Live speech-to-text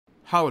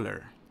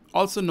Howler,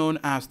 also known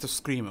as the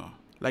Screamer.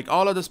 Like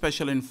all other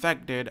special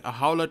infected, a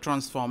Howler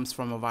transforms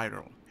from a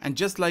viral. And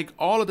just like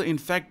all of the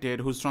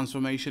infected whose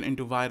transformation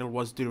into viral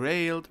was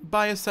derailed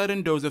by a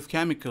certain dose of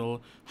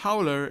chemical,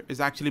 Howler is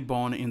actually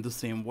born in the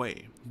same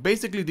way.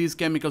 Basically, these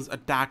chemicals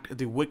attacked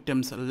the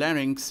victim's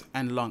larynx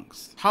and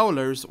lungs.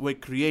 Howlers were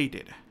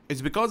created.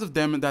 It's because of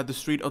them that the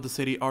streets of the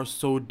city are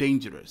so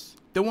dangerous.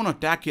 They won't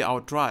attack you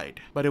outright,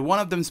 but if one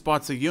of them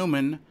spots a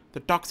human, the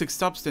toxic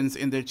substance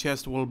in their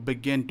chest will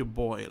begin to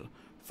boil,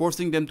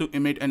 forcing them to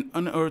emit an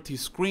unearthly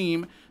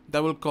scream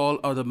that will call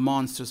other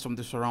monsters from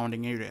the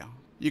surrounding area.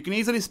 You can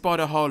easily spot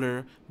a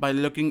Howler by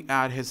looking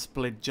at his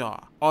split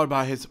jaw, or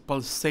by his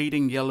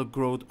pulsating yellow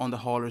growth on the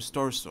Howler's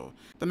torso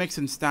that makes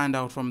him stand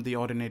out from the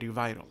ordinary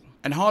viral.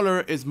 And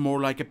Howler is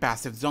more like a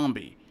passive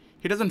zombie.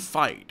 He doesn't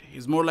fight,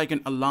 he's more like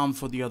an alarm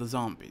for the other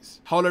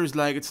zombies. Howler is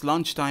like, it's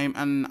lunchtime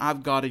and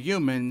I've got a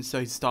human, so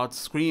he starts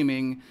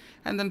screaming,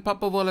 and then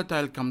Papa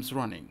Volatile comes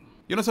running.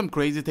 You know some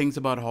crazy things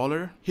about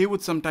Howler? He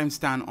would sometimes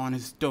stand on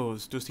his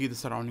toes to see the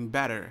surrounding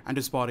better and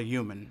to spot a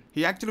human.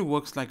 He actually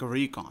works like a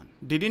recon.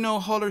 Did you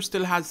know Howler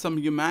still has some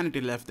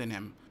humanity left in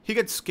him? He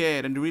gets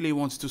scared and really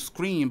wants to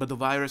scream, but the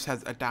virus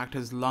has attacked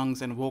his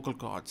lungs and vocal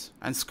cords,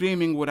 and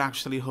screaming would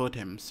actually hurt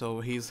him, so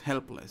he's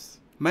helpless.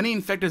 Many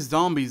infected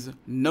zombies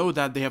know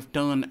that they have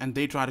turned and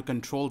they try to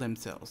control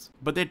themselves,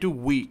 but they're too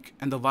weak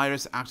and the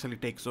virus actually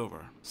takes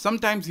over.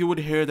 Sometimes you would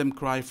hear them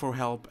cry for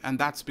help, and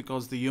that's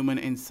because the human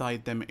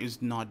inside them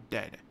is not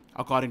dead.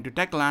 According to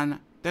Techland,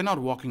 they're not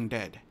walking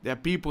dead. They're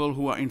people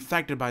who are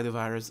infected by the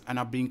virus and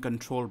are being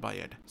controlled by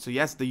it. So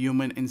yes, the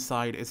human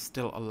inside is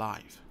still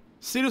alive.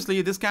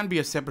 Seriously, this can be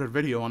a separate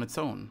video on its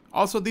own.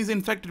 Also, these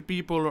infected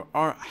people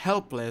are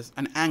helpless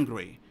and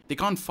angry. They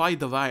can't fight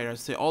the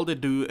virus. All they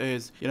do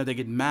is, they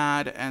get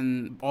mad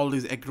and all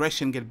this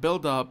aggression get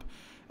built up.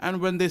 And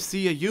when they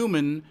see a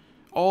human,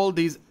 all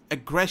these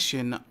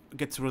aggression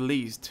gets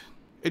released.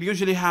 It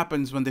usually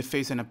happens when they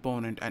face an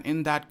opponent, and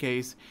in that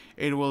case,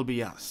 it will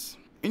be us.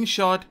 In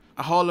short,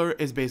 a Howler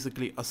is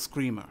basically a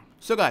screamer.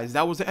 So guys,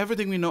 that was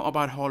everything we know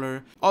about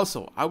Howler.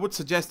 Also, I would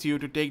suggest you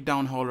to take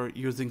down Howler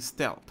using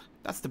stealth.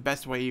 That's the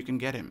best way you can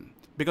get him.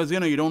 Because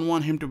you don't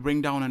want him to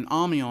bring down an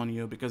army on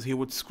you, because he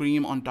would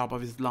scream on top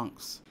of his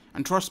lungs.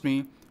 And trust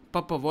me,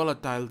 Papa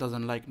Volatile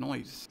doesn't like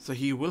noise, so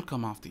he will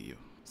come after you.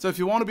 So if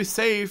you want to be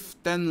safe,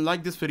 then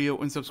like this video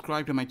and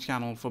subscribe to my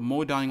channel for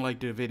more Dying Light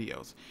 2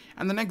 videos.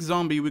 And the next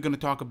zombie we're going to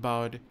talk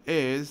about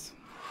is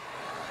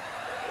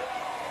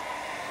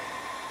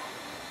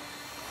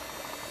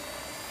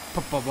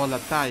Papa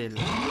Volatile.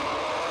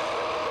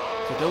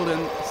 So till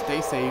then,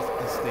 stay safe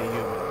and stay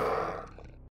human.